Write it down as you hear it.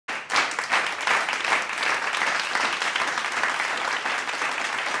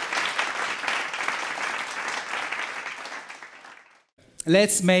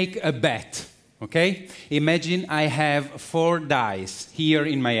let's make a bet, okay? Imagine I have 4 dice here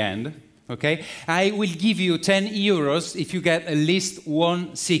in my hand, okay? I will give you 10 euros if you get at least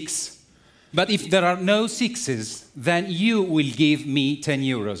 1 6. But if there are no 6s, then you will give me 10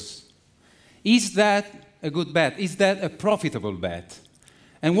 euros. Is that a good bet? Is that a profitable bet?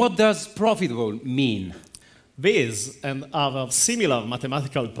 And what does profitable mean? These and other similar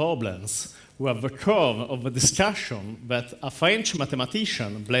mathematical problems were the core of the discussion that a French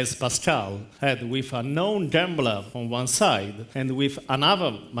mathematician, Blaise Pascal, had with a known gambler on one side and with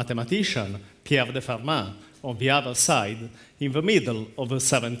another mathematician, Pierre de Fermat, on the other side, in the middle of the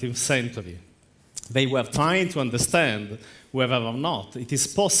 17th century. They were trying to understand whether or not it is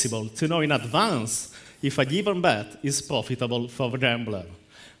possible to know in advance if a given bet is profitable for the gambler.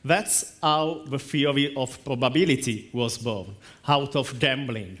 That's how the theory of probability was born, out of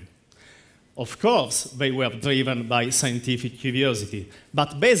gambling. Of course, they were driven by scientific curiosity,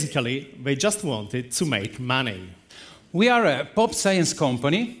 but basically, they just wanted to make money. We are a pop science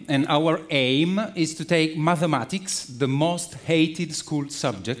company, and our aim is to take mathematics, the most hated school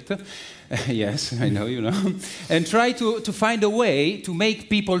subject, yes, I know, you know, and try to find a way to make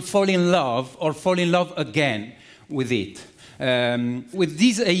people fall in love or fall in love again with it. With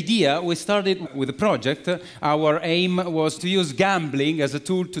this idea, we started with a project. Our aim was to use gambling as a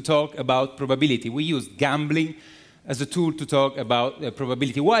tool to talk about probability. We used gambling as a tool to talk about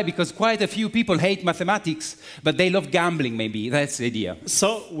probability. Why? Because quite a few people hate mathematics, but they love gambling, maybe. That's the idea.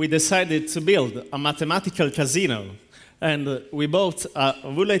 So we decided to build a mathematical casino, and we bought a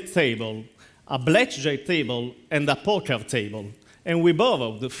roulette table, a blackjack table, and a poker table. And we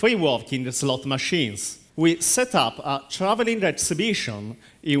borrowed 3 working slot machines. We set up a traveling exhibition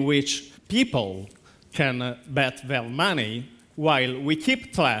in which people can bet their money while we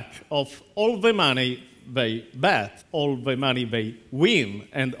keep track of all the money they bet, all the money they win,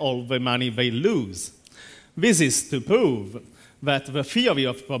 and all the money they lose. This is to prove that the theory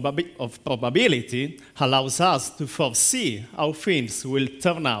of probability allows us to foresee how things will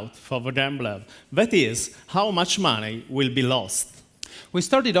turn out for the gambler. That is, how much money will be lost. We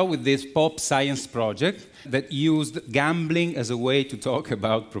started out with this pop science project that used gambling as a way to talk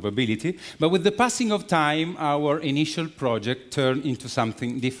about probability, but with the passing of time, our initial project turned into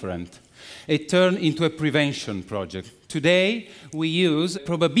something different. It turned into a prevention project. Today, we use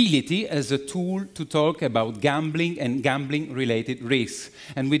probability as a tool to talk about gambling and gambling-related risks.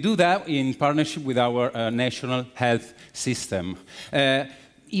 And we do that in partnership with our national health system.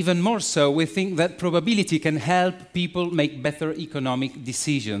 Even more so, we think that probability can help people make better economic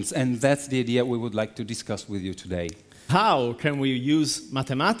decisions, and that's the idea we would like to discuss with you today. How can we use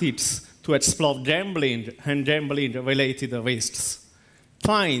mathematics to explore gambling and gambling-related risks?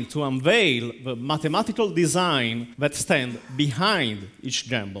 Trying to unveil the mathematical design that stands behind each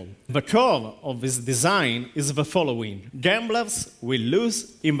gamble. The core of this design is the following. Gamblers will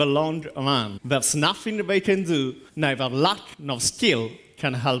lose in the long run. There's nothing they can do, neither luck nor skill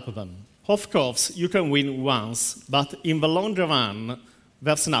can help them. Of course, you can win once, but in the long run,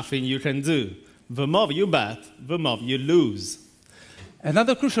 there's nothing you can do. The more you bet, the more you lose.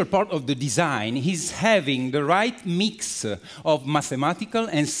 Another crucial part of the design is having the right mix of mathematical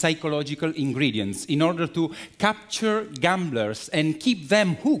and psychological ingredients in order to capture gamblers and keep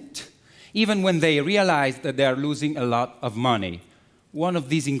them hooked, even when they realize that they are losing a lot of money. One of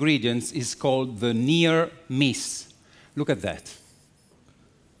these ingredients is called the near miss. Look at that.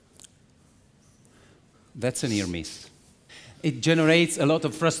 That's a near miss. It generates a lot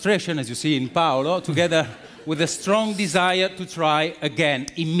of frustration, as you see in Paolo, together with a strong desire to try again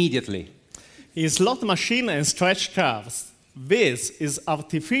immediately. In slot machine and stretch cards, this is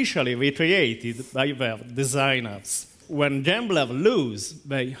artificially recreated by their designers. When gamblers lose,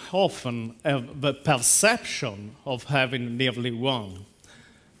 they often have the perception of having nearly won.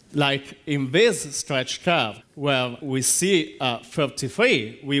 Like in this stretch card, where we see a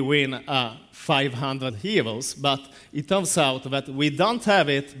 33, we win a 500 euros, but it turns out that we don't have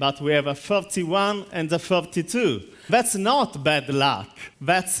it, but we have a 31 and a 32. That's not bad luck.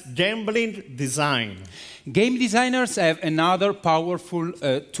 That's gambling design. Game designers have another powerful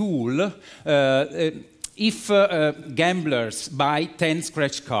tool. If gamblers buy 10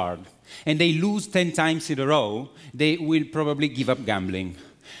 scratch cards and they lose 10 times in a row, they will probably give up gambling.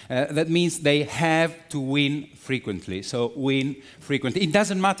 That means they have to win frequently, so win frequently. It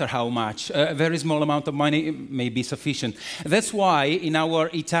doesn't matter how much. A very small amount of money may be sufficient. That's why in our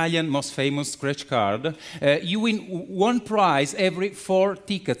Italian most famous scratch card, you win 1 prize every 4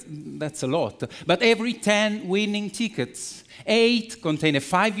 tickets. That's a lot. But every 10 winning tickets, 8 contain a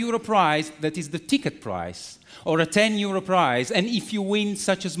 €5 prize that is the ticket price. or a 10 euro prize, and if you win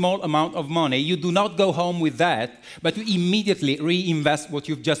such a small amount of money, you do not go home with that, but you immediately reinvest what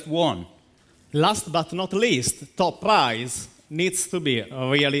you've just won. Last but not least, top prize needs to be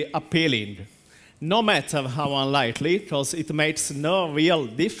really appealing. No matter how unlikely, because it makes no real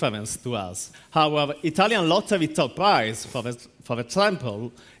difference to us. Our Italian lottery top prize, for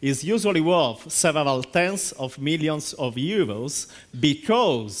example, is usually worth several tens of millions of euros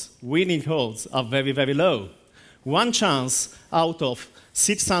because winning odds are very, very low. One chance out of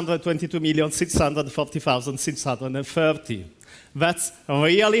 622,640,630. That's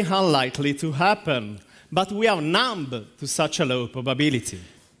really unlikely to happen, but we are numb to such a low probability.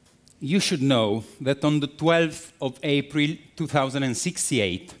 You should know that on the 12th of April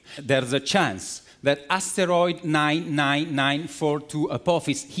 2068, there's a chance that asteroid 99942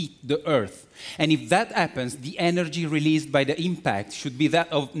 Apophis hit the Earth. And if that happens, the energy released by the impact should be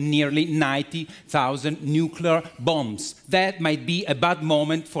that of nearly 90,000 nuclear bombs. That might be a bad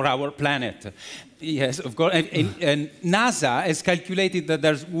moment for our planet. Yes, of course. And NASA has calculated that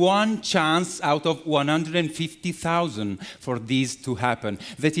there's one chance out of 150,000 for this to happen.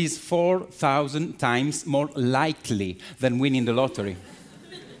 That is 4,000 times more likely than winning the lottery.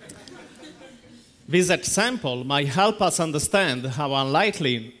 This example might help us understand how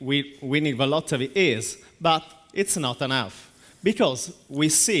unlikely winning the lottery is, but it's not enough. Because we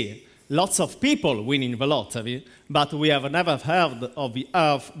see lots of people winning the lottery, but we have never heard of the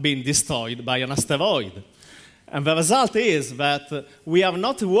Earth being destroyed by an asteroid. And the result is that we are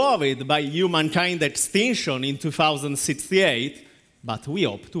not worried by humankind extinction in 2068, but we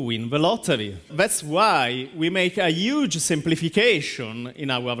hope to win the lottery. That's why we make a huge simplification in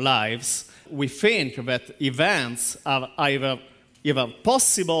our lives. We think that events are either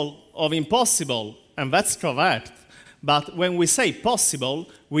possible or impossible, and that's correct. But when we say possible,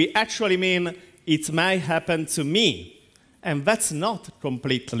 we actually mean it may happen to me. And that's not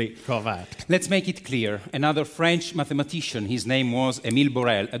completely correct. Let's make it clear. Another French mathematician, his name was Émile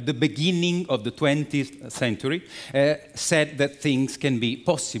Borel, at the beginning of the 20th century, said that things can be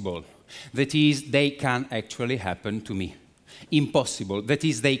possible. That is, they can actually happen to me. Impossible. That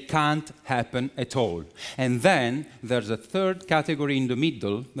is, they can't happen at all. And then there's a third category in the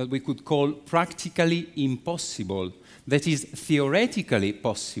middle that we could call practically impossible. That is theoretically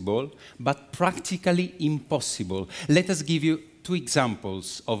possible, but practically impossible. Let us give you two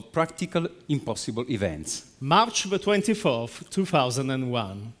examples of practical impossible events. March the 24th,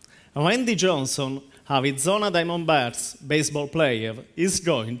 2001. Randy Johnson, Arizona Diamondbacks baseball player, is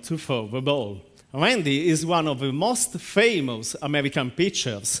going to throw the ball. Randy is one of the most famous American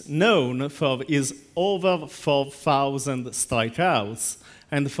pitchers, known for his over 4,000 strikeouts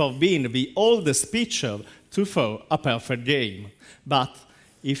and for being the oldest pitcher to throw a perfect game. But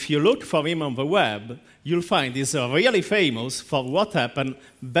if you look for him on the web, you'll find he's really famous for what happened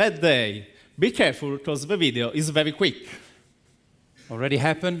that day. Be careful, because the video is very quick. Already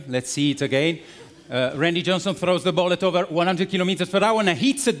happened. Let's see it again. Randy Johnson throws the ball at over 100 kilometers per hour and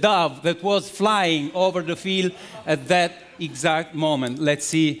hits a dove that was flying over the field at that exact moment. Let's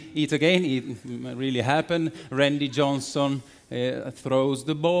see it again. It really happened. Randy Johnson throws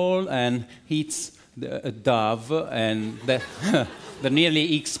the ball and hits a dove, and that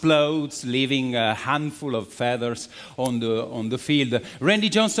nearly explodes, leaving a handful of feathers on the field. Randy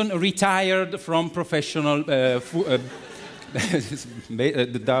Johnson retired from professional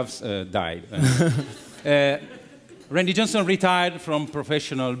the doves died. Randy Johnson retired from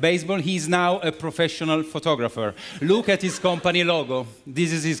professional baseball. He's now a professional photographer. Look at his company logo.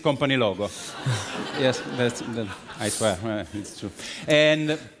 This is his company logo. Yes, I swear, it's true.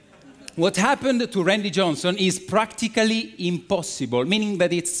 And what happened to Randy Johnson is practically impossible, meaning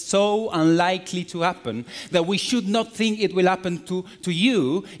that it's so unlikely to happen that we should not think it will happen to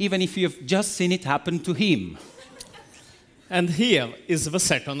you, even if you've just seen it happen to him. And here is the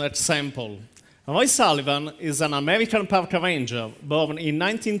second example. Roy Sullivan is an American park ranger born in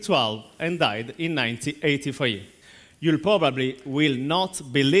 1912 and died in 1983. You probably will not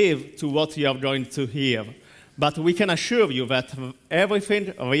believe to what you are going to hear, but we can assure you that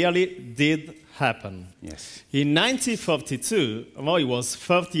everything really did happen. Yes. In 1942, Roy was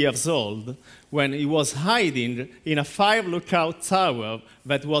 30 years old when he was hiding in a fire lookout tower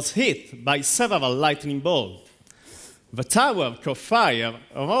that was hit by several lightning bolts. The tower caught fire,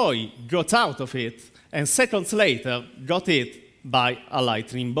 Roy got out of it, and seconds later got hit by a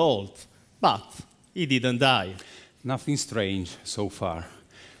lightning bolt. But he didn't die. Nothing strange so far.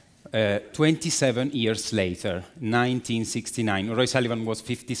 27 years later, 1969, Roy Sullivan was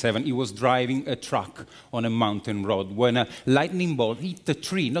 57. He was driving a truck on a mountain road when a lightning bolt hit the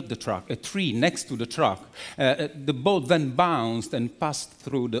tree, not the truck, a tree next to the truck. The bolt then bounced and passed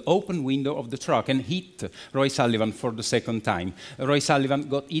through the open window of the truck and hit Roy Sullivan for the second time. Roy Sullivan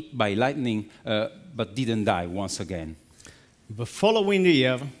got hit by lightning, but didn't die once again. The following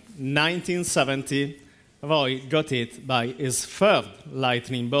year, 1970, Roy got hit by his third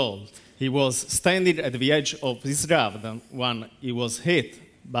lightning bolt. He was standing at the edge of his garden when he was hit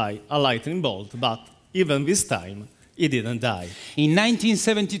by a lightning bolt, but even this time, he didn't die. In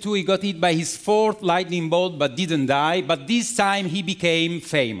 1972, he got hit by his fourth lightning bolt, but didn't die. But this time, he became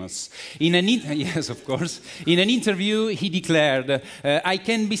famous. Yes, of course. In an interview, he declared, "I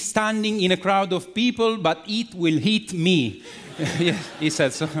can be standing in a crowd of people, but it will hit me." Yes, he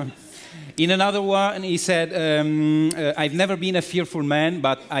said so. In another one, he said, "I've never been a fearful man,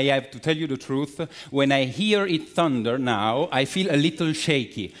 but I have to tell you the truth. When I hear it thunder now, I feel a little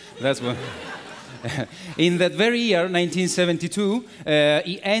shaky." That's what. In that very year, 1972,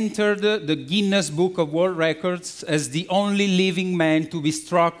 he entered the Guinness Book of World Records as the only living man to be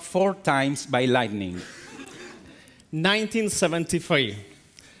struck 4 times by lightning. 1973.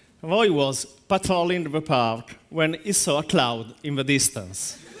 Roy was patrolling the park when he saw a cloud in the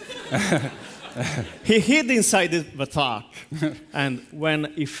distance. He hid inside the truck, and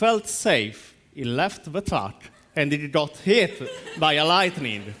when he felt safe, he left the truck and he got hit by a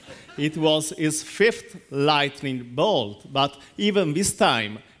lightning. It was his 5th lightning bolt, but even this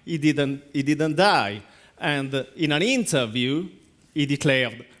time he didn't die. And in an interview, he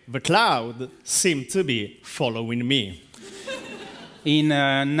declared, "The cloud seemed to be following me." In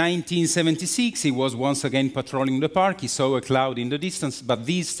 1976, he was once again patrolling the park. He saw a cloud in the distance, but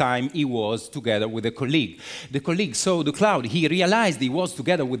this time he was together with a colleague. The colleague saw the cloud. He realized he was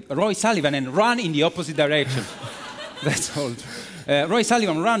together with Roy Sullivan and ran in the opposite direction. That's all. Roy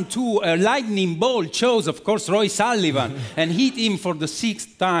Sullivan ran too. A lightning bolt chose, of course, Roy Sullivan and hit him for the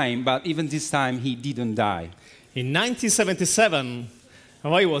 6th time, but even this time he didn't die. In 1977,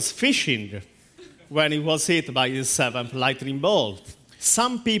 Roy was fishing when he was hit by his 7th lightning bolt.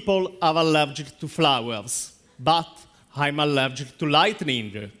 "Some people are allergic to flowers, but I'm allergic to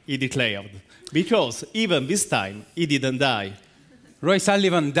lightning," he declared, because even this time he didn't die. Roy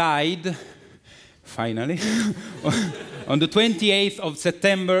Sullivan died, finally, on the 28th of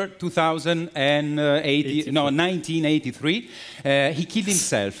September 1983. He killed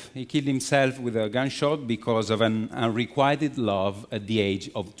himself. He killed himself with a gunshot because of an unrequited love at the age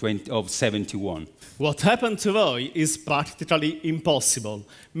of 71. What happened to Roy is practically impossible,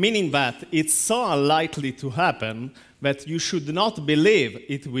 meaning that it's so unlikely to happen that you should not believe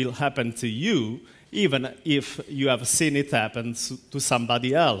it will happen to you, even if you have seen it happen to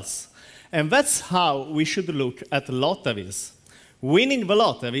somebody else. And that's how we should look at lotteries. Winning the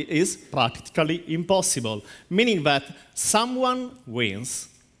lottery is practically impossible, meaning that someone wins,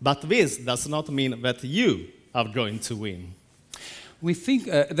 but this does not mean that you are going to win. We think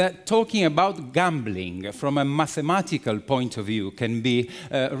that talking about gambling from a mathematical point of view can be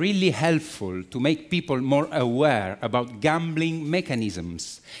really helpful to make people more aware about gambling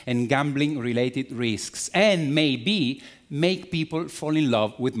mechanisms and gambling-related risks, and maybe make people fall in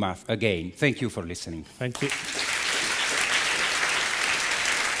love with math again. Thank you for listening. Thank you.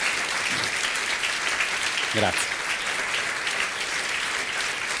 Grazie.